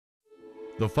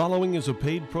The following is a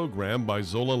paid program by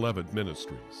Zola Levitt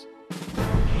Ministries.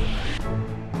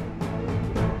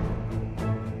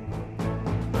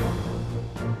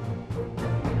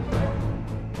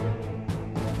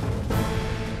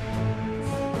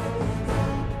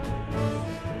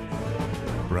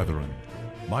 Brethren,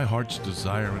 my heart's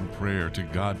desire and prayer to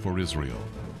God for Israel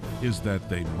is that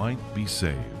they might be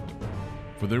saved.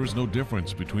 For there is no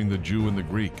difference between the Jew and the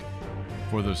Greek,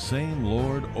 for the same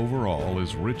Lord over all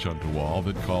is rich unto all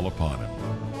that call upon him.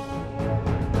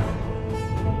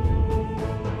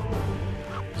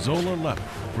 Zola Levitt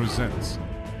presents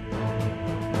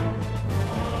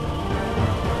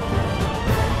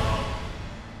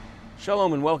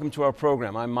Shalom and welcome to our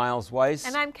program. I'm Miles Weiss.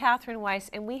 And I'm Catherine Weiss,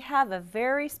 and we have a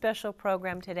very special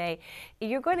program today.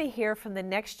 You're going to hear from the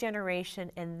next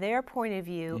generation and their point of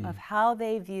view of how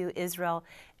they view Israel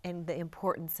and the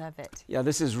importance of it. Yeah,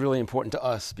 this is really important to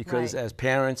us because Right. as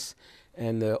parents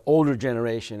and the older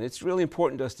generation, it's really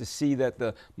important to us to see that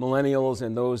the millennials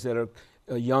and those that are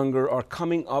younger are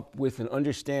coming up with an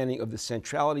understanding of the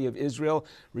centrality of Israel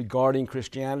regarding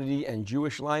Christianity and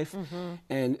Jewish life.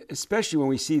 And especially when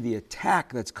we see the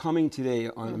attack that's coming today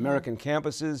on American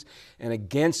campuses and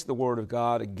against the Word of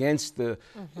God, against the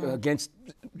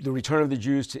return of the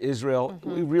Jews to Israel,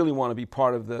 we really want to be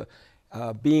part of the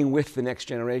being with the next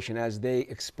generation as they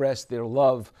express their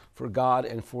love for God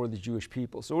and for the Jewish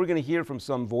people. So we're going to hear from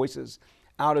some voices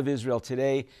out of Israel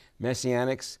today,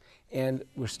 Messianics, and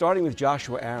we're starting with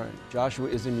Joshua Aaron. Joshua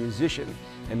is a musician,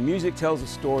 and music tells the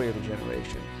story of a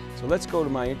generation. So let's go to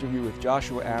my interview with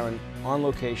Joshua Aaron on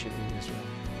location in Israel.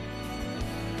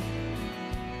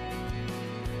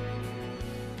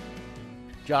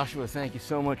 Joshua, thank you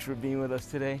so much for being with us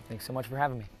today. Thanks so much for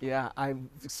having me. Yeah, I'm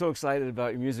so excited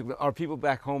about your music. Our people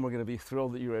back home are going to be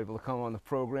thrilled that you were able to come on the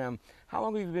program. How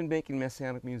long have you been making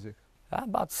Messianic music?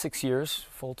 About 6 years,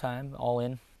 full time, all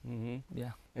in.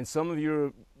 Yeah. And some of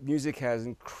your music has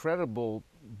incredible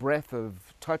breadth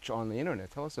of touch on the internet.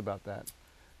 Tell us about that.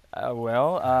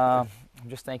 I'm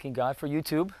just thanking God for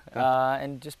YouTube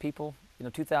and just people.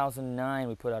 2009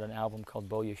 we put out an album called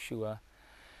Bo Yeshua,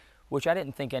 which I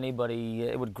didn't think anybody,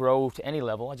 it would grow to any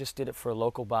level. I just did it for a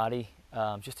local body,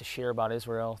 just to share about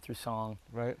Israel through song.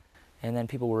 Right. And then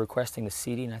people were requesting the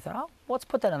CD, and I thought, oh, let's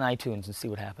put that on iTunes and see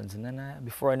what happens. And then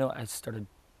before I know it, I started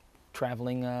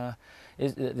traveling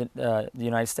the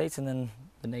United States and then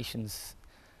the nations,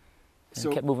 and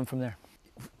So- kept moving from there.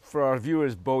 For our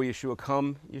viewers, Bo Yeshua,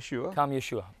 Come Yeshua. Come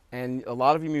Yeshua. And a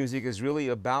lot of your music is really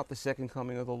about the second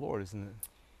coming of the Lord, isn't it?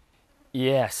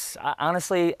 Yes.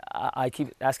 Honestly, I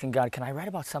keep asking God, can I write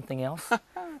about something else?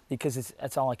 Because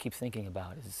that's all I keep thinking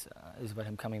about is about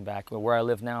Him coming back. Where I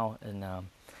live now in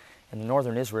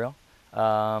northern Israel,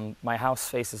 my house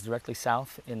faces directly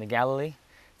south in the Galilee.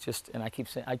 And I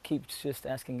keep just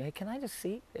asking, hey, can I just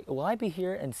see? Will I be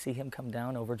here and see Him come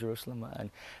down over Jerusalem and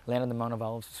land on the Mount of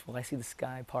Olives? Will I see the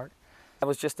sky part? I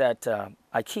was just at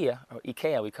IKEA, or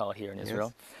IKEA we call it here in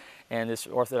Israel, and this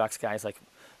Orthodox guy is like,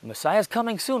 Messiah's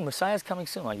coming soon, Messiah's coming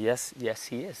soon. I'm like, yes,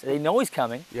 He is. They know He's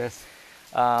coming. Yes.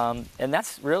 And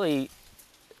that's really,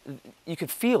 you could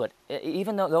feel it.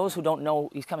 Even though those who don't know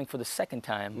He's coming for the second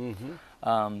time,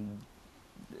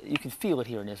 you can feel it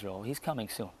here in Israel. He's coming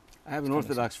soon. I have an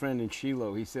Orthodox friend in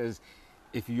Shiloh. He says,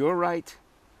 if you're right,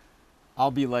 I'll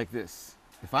be like this.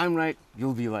 If I'm right,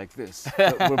 you'll be like this.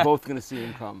 But we're both going to see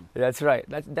Him come. That's right.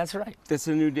 That's right. That's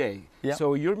a new day. Yeah.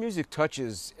 So your music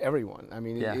touches everyone. I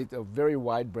mean, Yeah. it's a very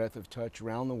wide breadth of touch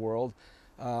around the world.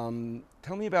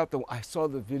 Tell me about I saw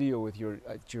the video with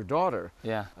your daughter.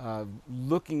 Yeah.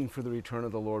 Looking for the return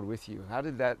of the Lord with you. How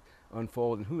did that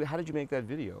unfold, and how did you make that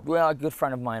video? Well, a good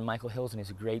friend of mine, Michael Hills, and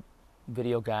he's a great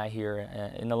video guy here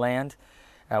in the land.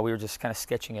 We were just kind of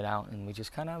sketching it out, and we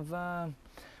just kind of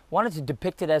wanted to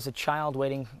depict it as a child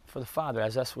waiting for the father,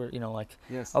 as us we're, like,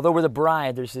 Yes. although we're the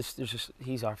bride, there's just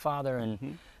he's our father,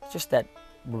 and just that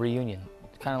reunion.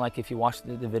 Kind of like if you watch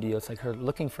the video, it's like her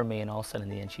looking for me, and all of a sudden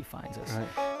in the end she finds us. Right.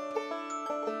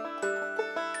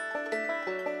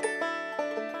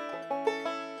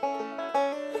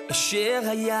 אשר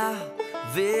היה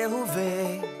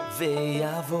והווה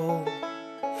ויבוא,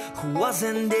 who was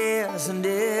and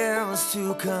is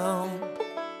to come.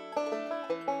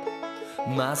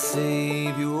 My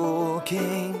Savior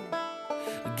King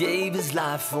gave His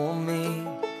life for me,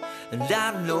 and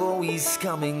I know He's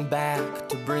coming back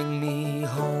to bring me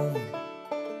home.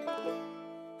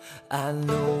 I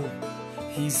know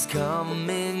He's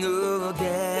coming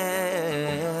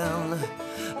again.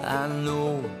 I know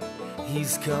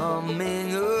He's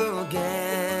coming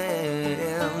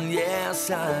again. Yes,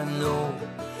 I know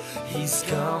He's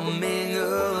coming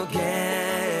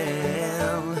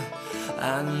again.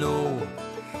 I know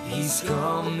He's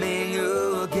coming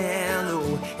again,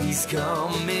 oh, he's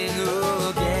coming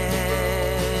again.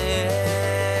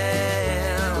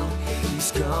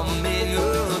 He's coming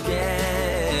again.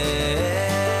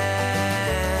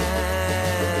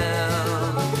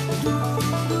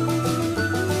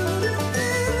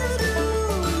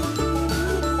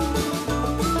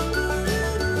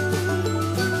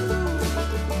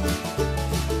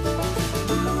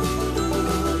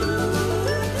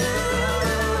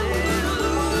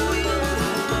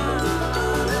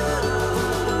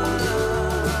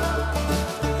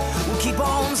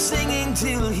 Singing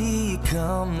till he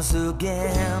comes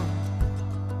again,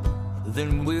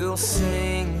 then we'll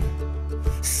sing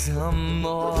some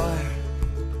more.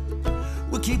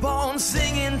 We'll keep on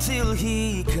singing till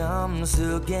he comes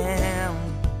again,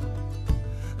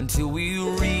 until we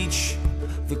reach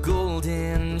the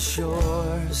golden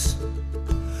shores.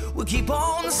 We'll keep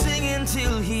on singing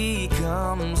till he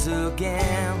comes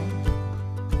again,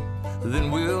 then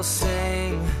we'll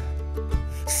sing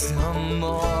some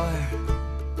more.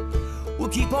 We'll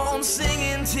keep on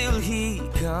singing till he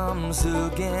comes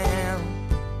again,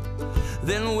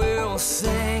 then we'll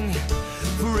sing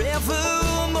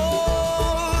forevermore.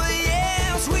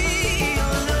 Yes, we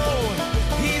know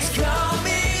he's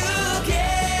coming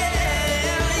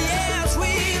again. Yes,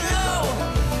 we know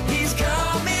he's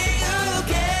coming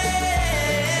again.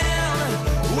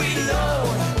 We know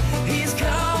he's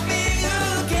coming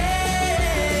again.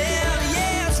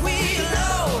 Yes, we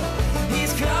know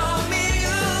he's coming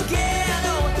again.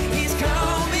 He's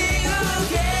coming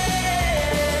again.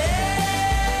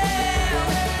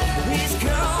 He's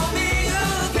coming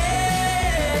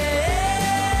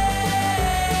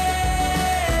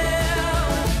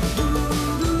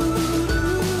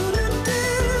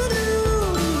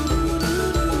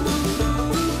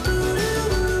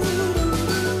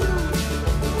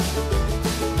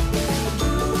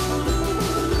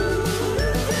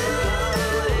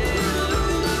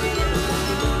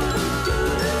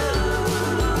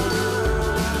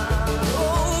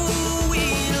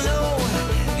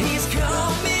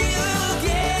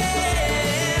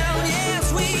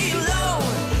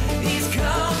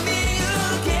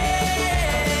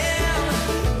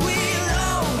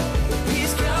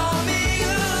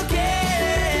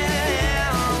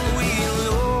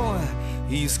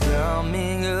He's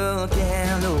coming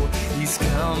again, oh, he's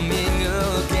coming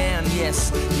again. Yes,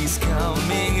 he's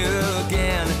coming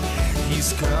again.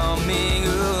 He's coming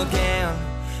again.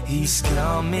 He's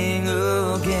coming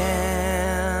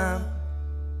again.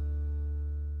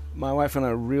 My wife and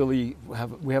I really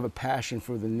have a passion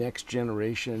for the next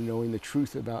generation, knowing the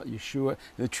truth about Yeshua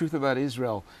and the truth about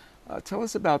Israel. Tell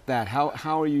us about that.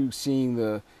 How are you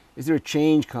seeing is there a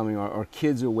change coming? Are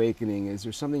kids awakening? Is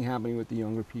there something happening with the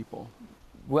younger people?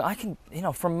 Well, I can,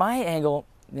 from my angle,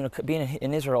 being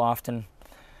in Israel often,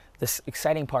 this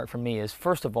exciting part for me is,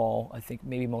 first of all, I think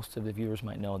maybe most of the viewers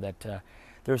might know that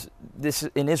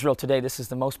in Israel today, this is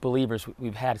the most believers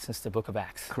we've had since the book of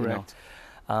Acts. Correct.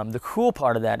 The cool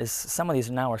part of that is some of these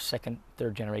now are second,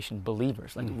 third generation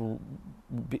believers, like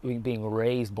being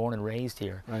born and raised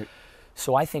here. Right.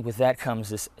 So I think with that comes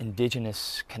this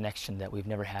indigenous connection that we've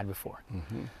never had before.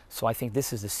 Mm-hmm. So I think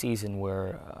this is the season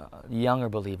where younger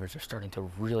believers are starting to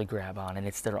really grab on, and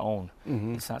it's their own.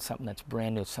 Mm-hmm. It's not something that's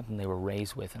brand new, it's something they were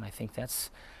raised with, and I think that's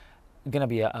going to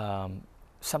be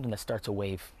something that starts a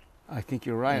wave. I think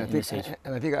you're right. I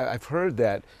think I've heard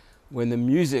that when the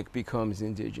music becomes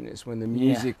indigenous, when the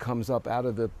music comes up out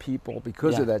of the people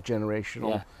because of that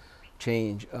generational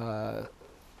change,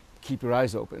 keep your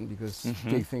eyes open, because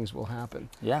big things will happen.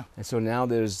 Yeah. And so now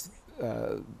there's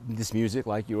this music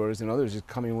like yours and others is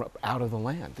coming up out of the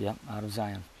land. Yeah, out of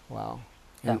Zion. Wow.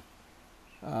 Yeah.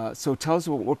 So tell us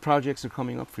what projects are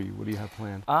coming up for you. What do you have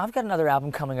planned? I've got another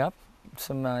album coming up,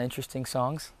 some interesting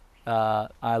songs.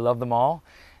 I love them all.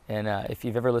 And if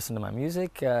you've ever listened to my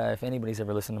music, if anybody's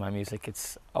ever listened to my music,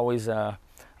 it's always a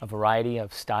variety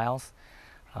of styles.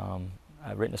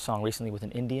 I've written a song recently with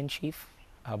an Indian chief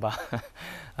about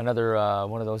another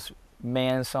one of those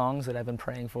man songs that I've been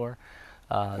praying for.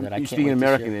 That I can't speaking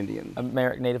American Indian.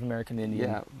 Native American Indian.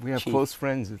 Yeah, we have close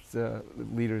friends. It's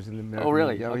leaders in the American. Oh,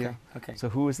 really? Yeah, okay. Yeah. Okay. So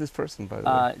who is this person, by the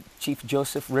way? Chief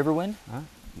Joseph Riverwind. Huh?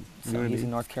 So he's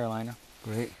in North Carolina.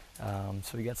 Great.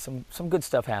 So we got some good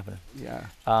stuff happening. Yeah.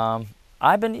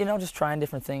 I've been, just trying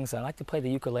different things. I like to play the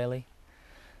ukulele.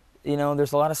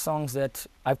 There's a lot of songs that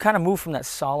I've kind of moved from that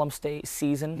solemn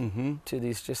season to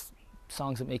these just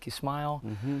songs that make you smile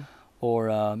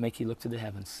or make you look to the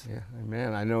heavens. Yeah,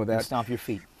 man, I know that. And stomp your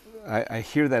feet. I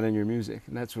hear that in your music,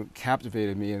 and that's what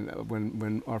captivated me. And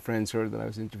when our friends heard that I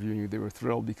was interviewing you, they were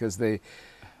thrilled because they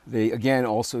They, again,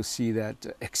 also see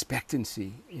that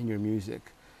expectancy in your music.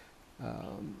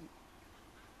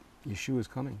 Yeshua is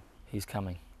coming. He's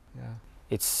coming. Yeah.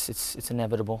 It's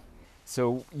inevitable.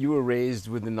 So you were raised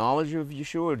with the knowledge of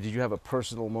Yeshua, or did you have a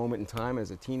personal moment in time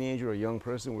as a teenager or a young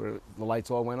person where the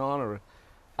lights all went on? Or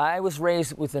I was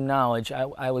raised with the knowledge.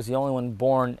 I was the only one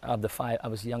born of the 5. I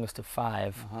was the youngest of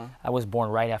 5. I was born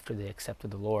right after they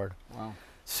accepted the Lord. Wow.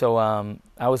 So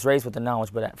I was raised with the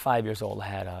knowledge, but at 5 years old I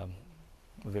had a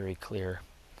very clear,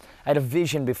 I had a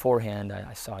vision beforehand.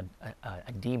 I saw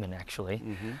a demon actually.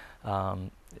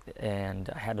 And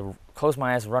I had to close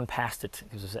my eyes and run past it.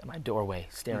 It was at my doorway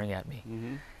staring at me.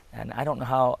 And I don't know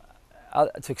how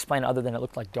to explain it other than it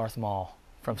looked like Darth Maul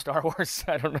from Star Wars.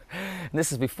 I don't know. And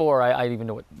this is before I even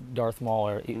know what Darth Maul,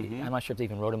 or I'm not sure if they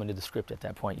even wrote him into the script at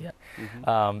that point yet.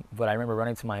 But I remember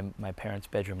running to my parents'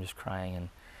 bedroom just crying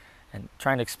and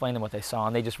trying to explain to them what they saw,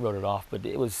 and they just wrote it off. But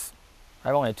it was,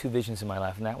 I've only had 2 visions in my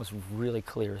life, and that was really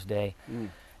clear as day.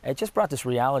 It just brought this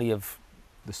reality of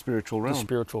the spiritual realm. The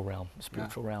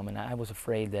spiritual realm. And I was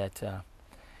afraid that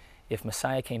if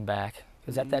Messiah came back,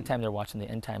 because at that time they were watching the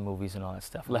end time movies and all that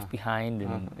stuff, Left Behind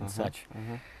and such.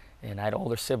 And I had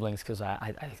older siblings because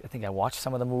I think I watched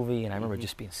some of the movie, and I remember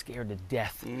just being scared to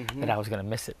death that I was going to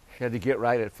miss it. You had to get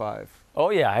right at 5. Oh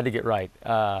yeah, I had to get right.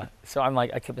 So I'm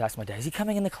like, I kept asking my dad, is he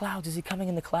coming in the clouds? Is he coming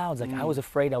in the clouds? Like I was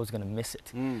afraid I was going to miss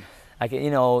it. Like,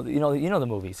 you know the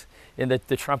movies. And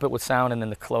the trumpet would sound, and then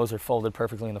the clothes are folded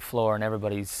perfectly on the floor, and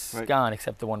everybody's gone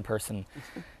except the one person.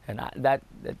 And that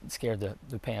scared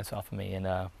the pants off of me. And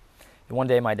one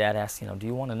day my dad asked, do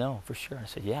you want to know for sure? I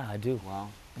said, yeah, I do. Wow.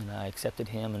 And I accepted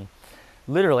him. And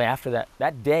literally after that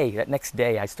next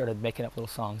day, I started making up little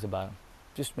songs about him.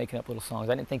 Just making up little songs.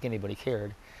 I didn't think anybody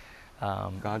cared.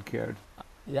 God cared.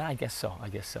 Yeah, I guess so.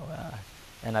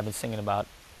 And I've been singing about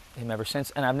him ever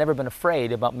since, and I've never been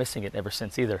afraid about missing it ever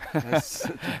since either. That's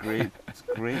such a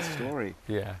great story.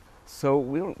 Yeah. So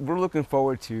we're looking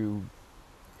forward to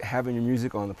having your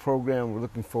music on the program. We're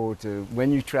looking forward to,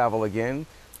 when you travel again,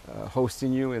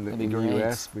 hosting you in the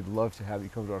U.S. We'd love to have you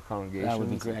come to our congregation. That would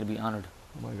be great. I'd be honored.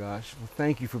 Oh my gosh. Well,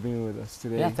 thank you for being with us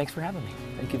today. Yeah, thanks for having me.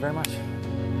 Thank you very much.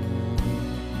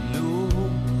 Know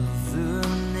the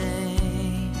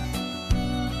name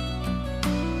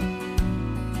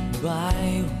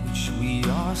by which we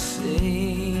are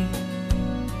saved,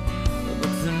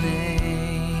 but the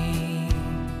name.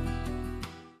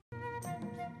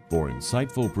 For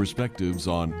insightful perspectives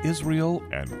on Israel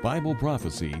and Bible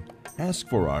prophecy, ask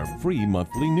for our free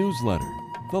monthly newsletter,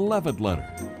 The Levitt Letter.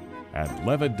 At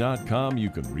levitt.com you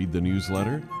can read the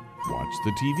newsletter, watch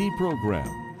the TV program,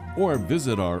 or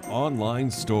visit our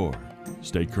online store.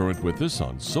 Stay current with us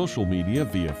on social media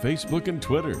via Facebook and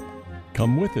Twitter.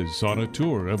 Come with us on a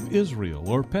tour of Israel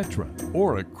or Petra,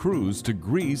 or a cruise to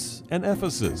Greece and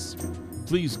Ephesus.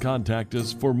 Please contact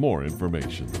us for more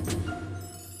information.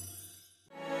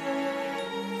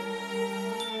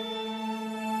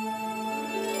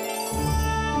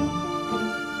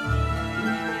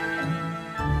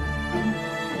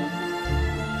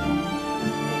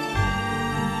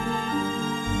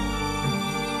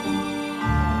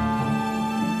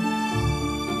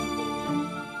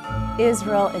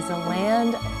 Israel is a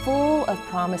land full of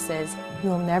promises.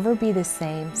 You'll never be the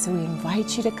same, so we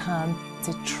invite you to come. It's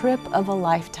a trip of a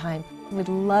lifetime. We'd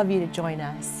love you to join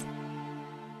us.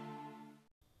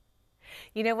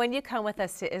 When you come with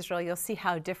us to Israel, you'll see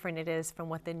how different it is from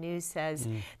what the news says.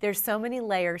 There's so many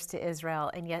layers to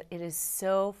Israel, and yet it is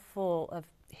so full of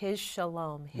His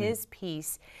shalom, His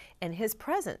peace, and His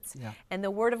presence. And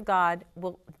the Word of God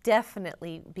will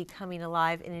definitely be coming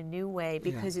alive in a new way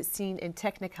because it's seen in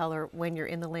Technicolor when you're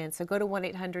in the land. So go to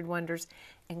 1-800-WONDERS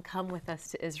and come with us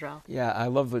to Israel. Yeah, I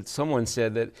love what someone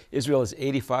said, that Israel is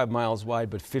 85 miles wide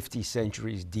but 50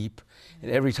 centuries deep. And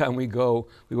every time we go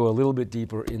a little bit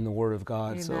deeper in the Word of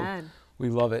God. Amen. So we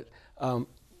love it.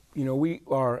 We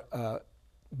are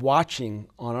watching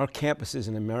on our campuses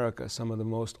in America some of the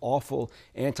most awful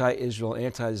anti-Israel,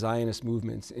 anti-Zionist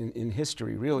movements in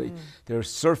history, really. They're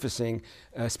surfacing,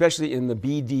 especially in the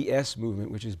BDS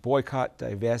movement, which is boycott,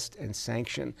 divest, and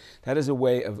sanction. That is a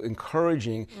way of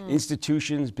encouraging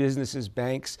institutions, businesses,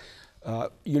 banks,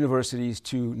 universities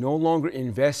to no longer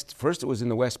invest. First it was in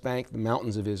the West Bank, the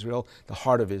mountains of Israel, the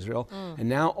heart of Israel, and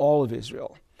now all of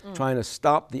Israel, trying to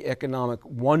stop the economic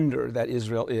wonder that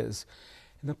Israel is.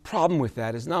 And the problem with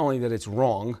that is not only that it's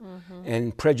wrong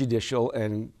and prejudicial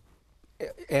and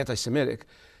anti-Semitic,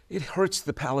 it hurts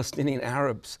the Palestinian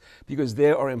Arabs because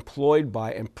they are employed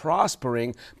by and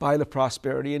prospering by the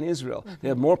prosperity in Israel. They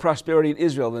have more prosperity in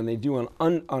Israel than they do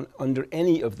under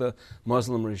any of the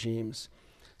Muslim regimes.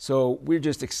 So we're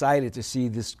just excited to see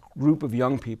this group of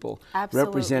young people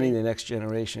representing the next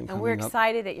generation coming up. And we're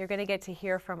excited that you're going to get to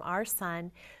hear from our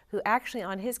son, who actually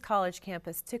on his college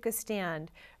campus took a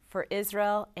stand for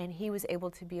Israel, and he was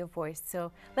able to be a voice.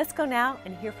 So let's go now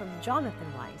and hear from Jonathan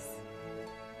Weiss.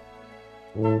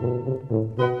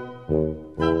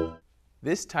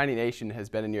 This tiny nation has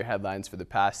been in your headlines for the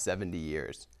past 70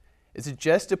 years. Is it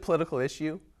just a political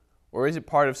issue, or is it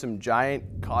part of some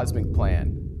giant cosmic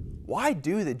plan? Why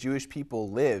do the Jewish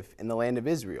people live in the land of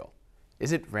Israel?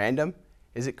 Is it random?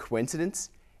 Is it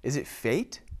coincidence? Is it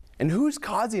fate? And who's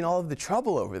causing all of the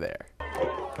trouble over there?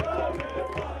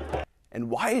 And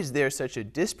why is there such a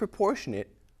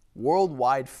disproportionate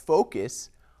worldwide focus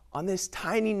on this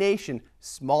tiny nation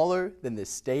smaller than the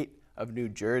state of New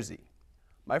Jersey?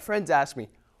 My friends ask me,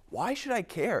 why should I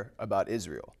care about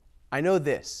Israel? I know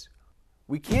this: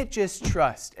 we can't just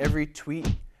trust every tweet,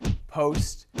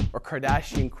 post, or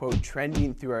Kardashian quote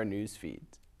trending through our news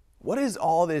feeds. What is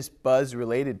all this buzz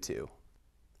related to?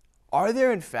 Are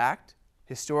there in fact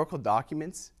historical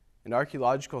documents and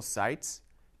archaeological sites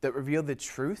that reveal the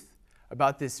truth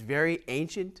about this very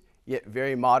ancient yet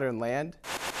very modern land?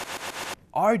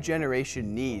 Our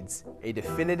generation needs a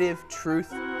definitive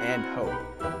truth and hope.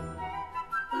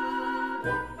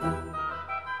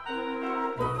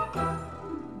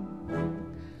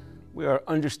 We are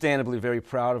understandably very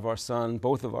proud of our son,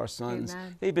 both of our sons.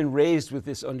 Amen. They've been raised with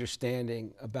this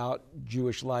understanding about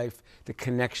Jewish life, the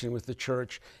connection with the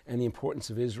church, and the importance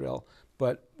of Israel.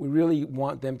 But we really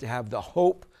want them to have the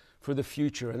hope for the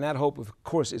future. And that hope, of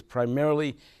course, is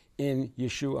primarily in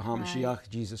Yeshua HaMashiach,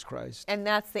 Jesus Christ. And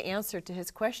that's the answer to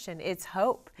his question. It's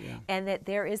hope. And that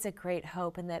there is a great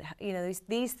hope, and that, you know,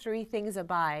 these three things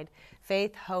abide: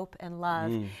 faith, hope, and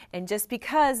love. And just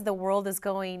because the world is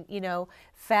going, you know,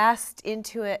 fast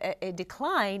into a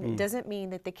decline doesn't mean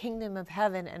that the kingdom of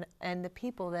heaven and the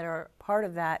people that are part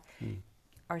of that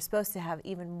are supposed to have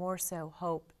even more so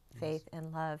hope, faith,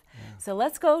 and love. So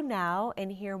let's go now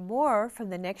and hear more from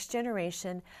the next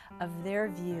generation of their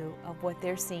view of what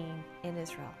they're seeing in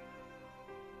Israel.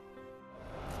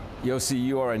 Yossi,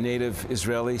 you are a native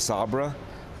Israeli, Sabra.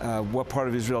 What part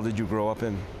of Israel did you grow up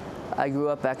in? I grew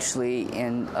up actually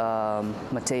in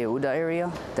Mate Yehuda area.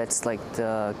 That's like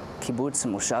the kibbutz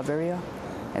and moshav area.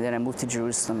 And then I moved to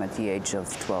Jerusalem at the age of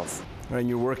 12. And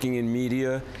you're working in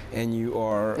media, and you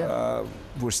are,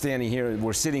 we're sitting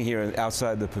here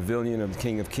outside the pavilion of the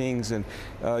King of Kings, and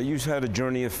you've had a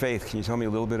journey of faith. Can you tell me a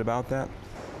little bit about that?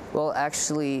 Well,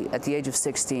 actually, at the age of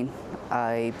 16,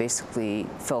 I basically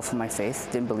fell from my faith,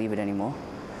 didn't believe it anymore.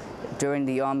 During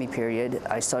the army period,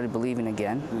 I started believing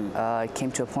again. It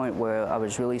came to a point where I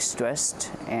was really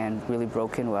stressed and really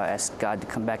broken, where I asked God to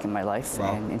come back in my life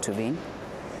and intervene.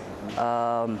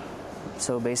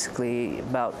 So basically,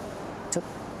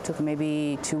 took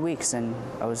maybe 2 weeks, and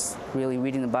I was really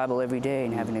reading the Bible every day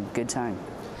and having a good time.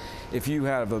 If you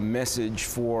have a message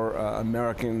for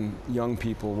American young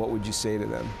people, what would you say to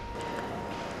them?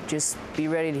 Just be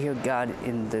ready to hear God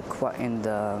in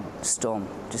the storm.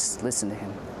 Just listen to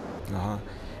Him.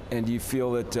 And do you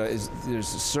feel that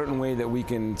there's a certain way that we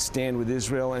can stand with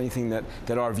Israel? Anything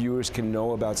that our viewers can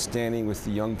know about standing with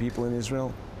the young people in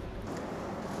Israel?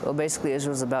 Well, basically,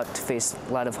 Israel's about to face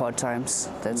a lot of hard times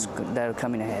that are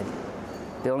coming ahead.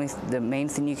 The main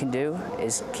thing you can do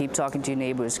is keep talking to your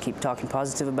neighbors, keep talking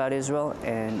positive about Israel,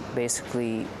 and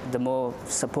basically, the more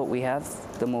support we have,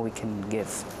 the more we can give.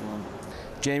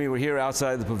 Jamie, we're here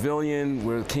outside the pavilion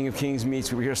where the King of Kings meets.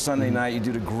 We were here Sunday night. You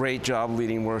did a great job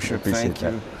leading worship. Thank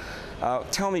you.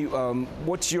 Tell me,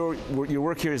 what's your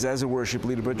work here is as a worship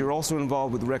leader, but you're also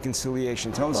involved with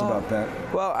reconciliation. Tell us about that.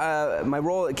 Well, my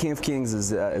role at King of Kings is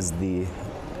the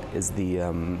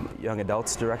young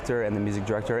adults director and the music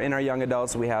director. In our young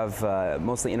adults, we have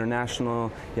mostly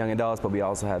international young adults, but we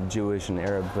also have Jewish and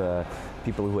Arab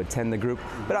people who attend the group.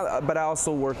 But I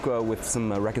also work with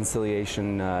some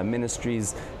reconciliation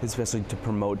ministries, especially to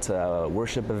promote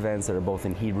worship events that are both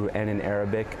in Hebrew and in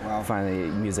Arabic. Wow. Finally,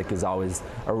 music is always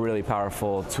a really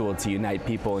powerful tool to unite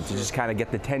people and to just kind of get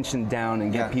the tension down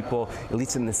and get people at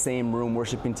least in the same room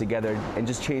worshiping together and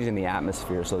just changing the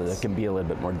atmosphere so that there can be a little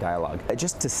bit more dialogue.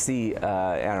 Just to see,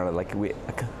 I don't know, like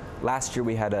last year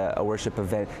we had a worship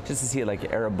event just to see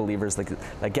like Arab believers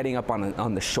like getting up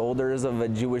on the shoulders of a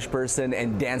Jewish person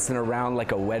and dancing around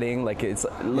like a wedding. Like it's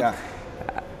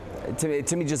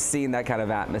to me just seeing that kind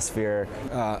of atmosphere.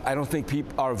 I don't think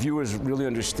our viewers really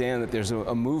understand that there's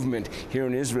a movement here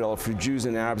in Israel for Jews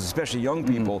and Arabs, especially young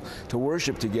people, to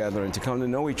worship together and to come to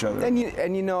know each other.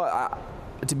 And you know.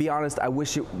 To be honest, I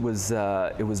wish it was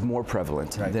more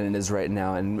prevalent than it is right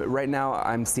now. And right now,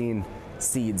 I'm seeing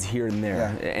seeds here and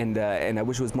there, and I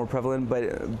wish it was more prevalent.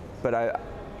 But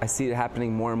I see it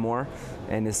happening more and more,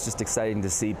 and it's just exciting to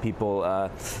see people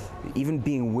even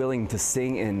being willing to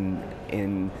sing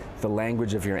in the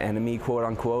language of your enemy, quote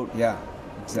unquote. Yeah,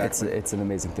 exactly. It's an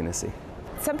amazing thing to see.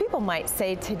 Some people might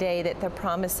say today that the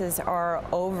promises are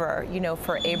over, you know,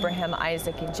 for Abraham,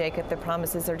 Isaac, and Jacob, the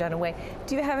promises are done away.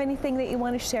 Do you have anything that you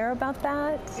want to share about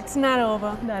that? It's not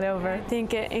over. Not over. I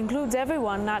think it includes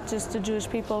everyone, not just the Jewish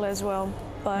people as well,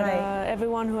 but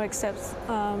everyone who accepts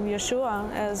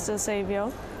Yeshua as the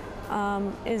Savior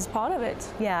is part of it.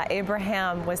 Yeah,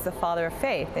 Abraham was the father of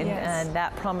faith, and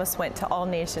that promise went to all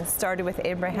nations. Started with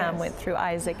Abraham, went through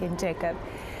Isaac and Jacob.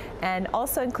 And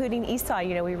also including Esau,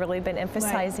 you know, we've really been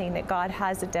emphasizing that God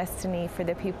has a destiny for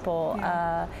the people,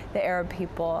 the Arab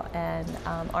people, and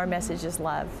our message is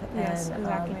love. Yes, and,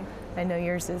 exactly. I know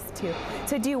yours is too.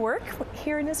 So do you work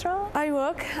here in Israel? I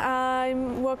work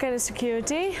at a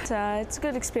security. It's a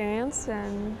good experience,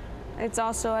 and it's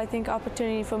also, I think,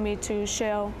 opportunity for me to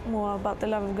share more about the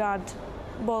love of God,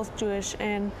 both Jewish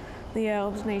and the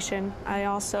Arab nation. I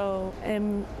also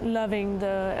am loving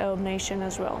the Arab nation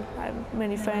as well. I have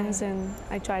many friends, and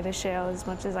I try to share as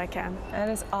much as I can. That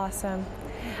is awesome.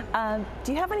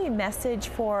 Do you have any message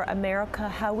for America,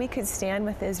 how we could stand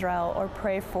with Israel or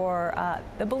pray for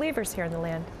the believers here in the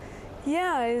land?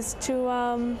 Yeah, is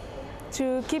to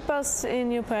keep us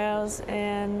in your prayers,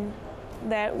 and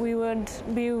that we would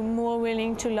be more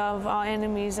willing to love our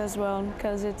enemies as well,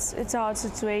 because it's a hard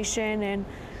situation, and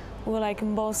we're like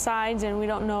on both sides, and we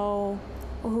don't know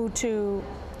who to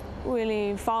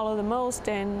really follow the most,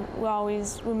 and we're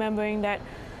always remembering that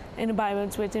in the Bible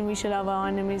it's written we should love our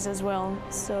enemies as well.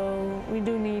 So we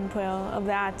do need prayer of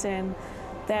that, and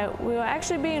that we're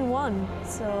actually being one.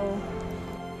 So.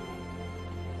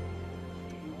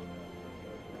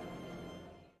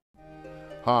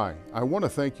 Hi, I want to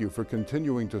thank you for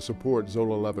continuing to support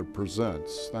Zola Levitt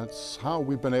Presents. That's how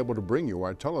we've been able to bring you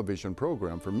our television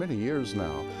program for many years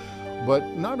now.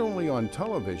 But not only on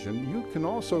television, you can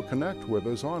also connect with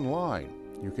us online.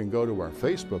 You can go to our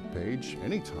Facebook page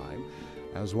anytime,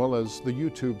 as well as the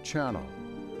YouTube channel.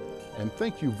 And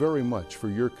thank you very much for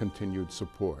your continued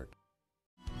support.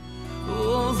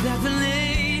 Oh, that the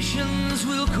nations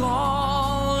will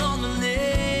call on the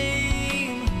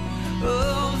name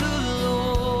of the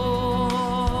Lord,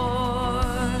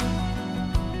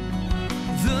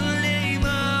 the name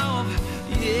of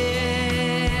Yeshua.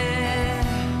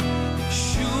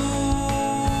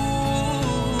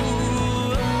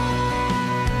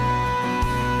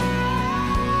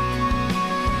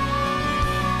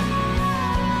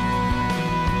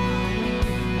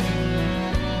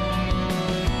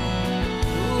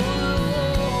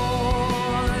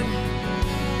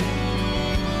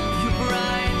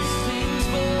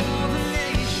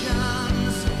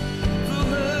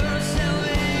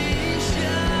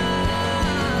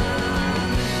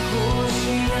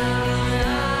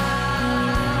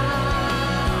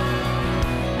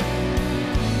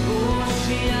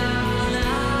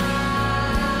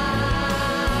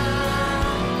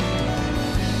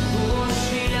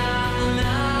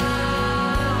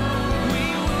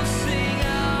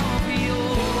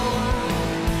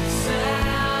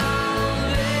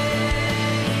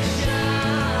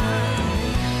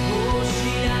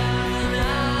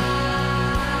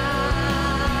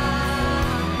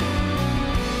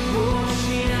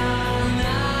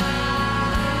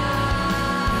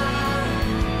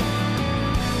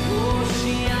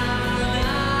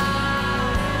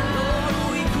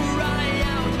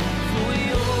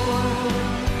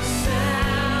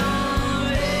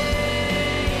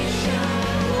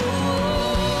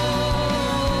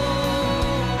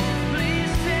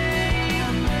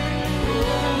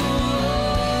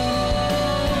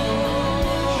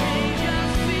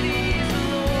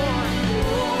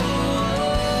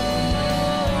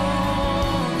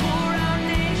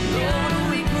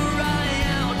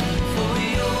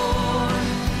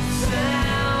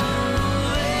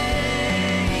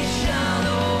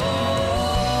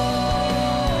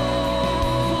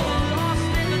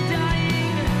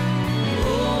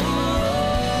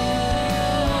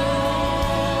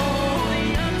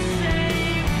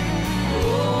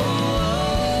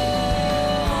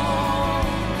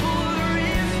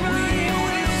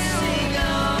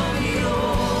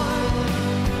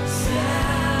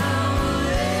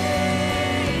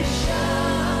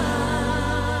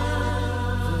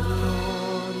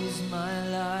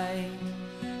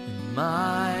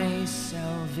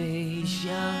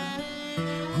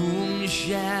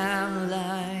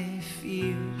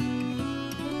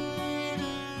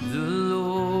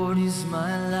 is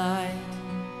my light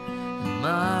and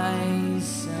my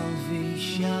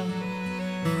salvation.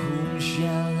 Whom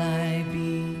shall I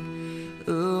be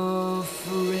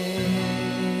afraid?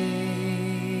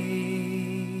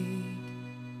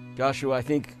 Joshua, I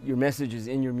think your message is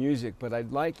in your music, but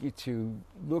I'd like you to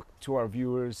look to our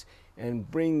viewers and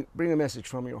bring a message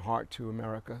from your heart to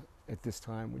America at this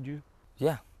time, would you?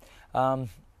 Yeah.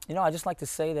 You know, I just like to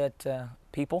say that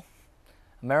people,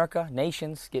 America,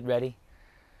 nations, get ready,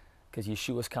 because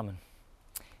Yeshua's coming.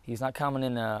 He's not coming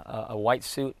in a white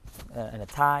suit and a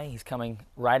tie. He's coming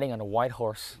riding on a white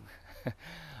horse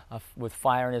with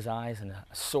fire in his eyes and a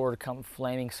sword,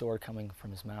 flaming sword coming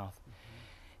from his mouth.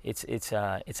 It's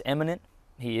imminent.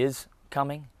 He is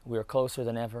coming. We are closer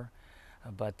than ever.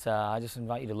 But I just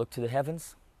invite you to look to the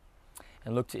heavens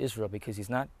and look to Israel, because he's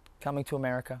not coming to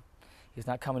America. He's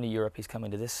not coming to Europe. He's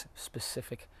coming to this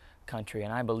specific country,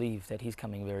 and I believe that he's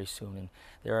coming very soon. And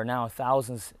there are now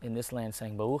thousands in this land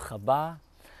saying, Baruch haba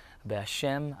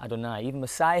b'Hashem Adonai. Even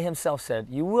Messiah himself said,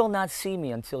 you will not see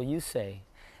me until you say,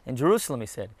 in Jerusalem he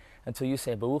said, until you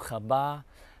say, Baruch haba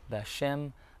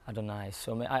b'Hashem Adonai.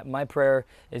 So my prayer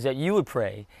is that you would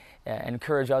pray and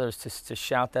encourage others to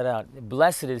shout that out.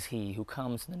 Blessed is he who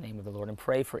comes in the name of the Lord, and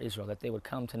pray for Israel that they would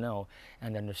come to know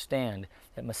and understand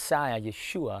that Messiah,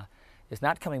 Yeshua, is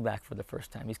not coming back for the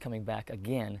first time. He's coming back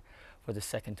again for the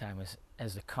second time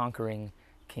as the conquering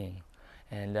king.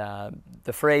 And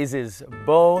the phrase is,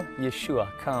 Bo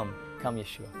Yeshua, come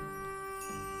Yeshua.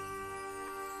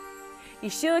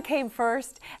 Yeshua came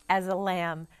first as a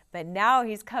lamb, but now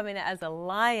he's coming as a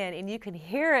lion, and you can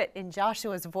hear it in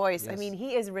Joshua's voice. Yes. I mean,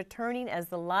 he is returning as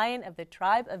the Lion of the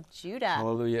tribe of Judah.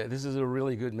 Hallelujah. This is a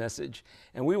really good message.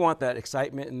 And we want that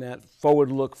excitement and that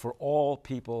forward look for all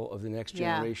people of the next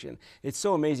generation. Yeah. It's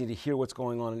so amazing to hear what's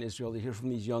going on in Israel, to hear from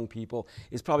these young people.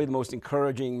 It's probably the most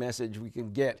encouraging message we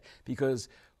can get, because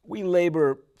we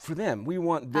labor for them. We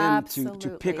want them to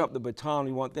pick up the baton.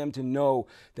 We want them to know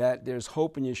that there's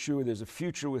hope in Yeshua, there's a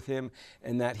future with him,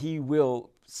 and that he will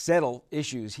settle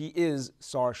issues. He is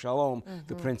Sar Shalom,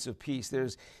 the Prince of Peace.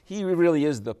 He really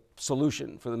is the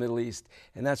solution for the Middle East,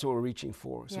 and that's what we're reaching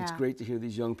for. So it's great to hear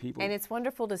these young people. And it's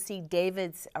wonderful to see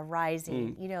David's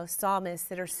arising, you know, psalmists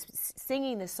that are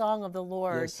singing the song of the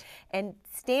Lord and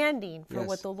standing for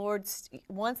what the Lord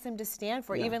wants them to stand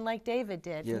for, even like David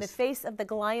did, in the face of the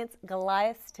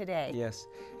Goliaths today. Yes,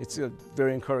 it's a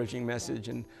very encouraging message,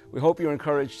 and we hope you're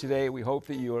encouraged today. We hope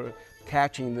that you're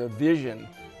catching the vision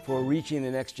for reaching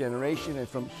the next generation and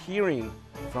from hearing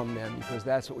from them, because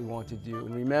that's what we want to do.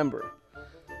 And remember,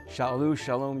 Shalom,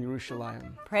 Shalom,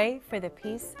 Yerushalayim. Pray for the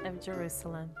peace of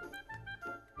Jerusalem.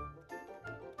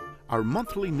 Our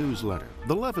monthly newsletter,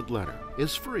 The Levitt Letter,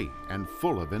 is free and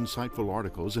full of insightful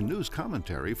articles and news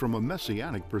commentary from a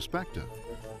messianic perspective.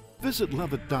 Visit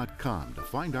levitt.com to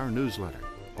find our newsletter,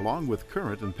 along with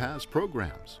current and past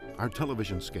programs, our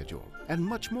television schedule, and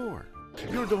much more.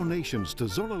 Your donations to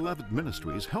Zola Levitt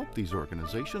Ministries help these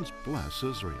organizations bless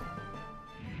Israel.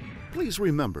 Please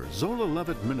remember, Zola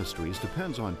Levitt Ministries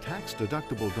depends on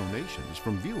tax-deductible donations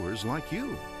from viewers like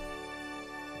you.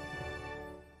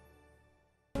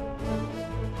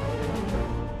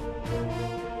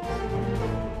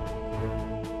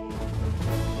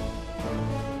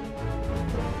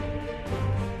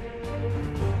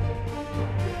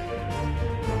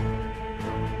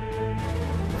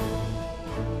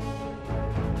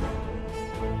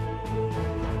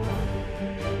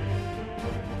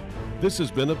 This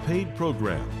has been a paid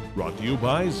program brought to you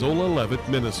by Zola Levitt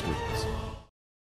Ministries.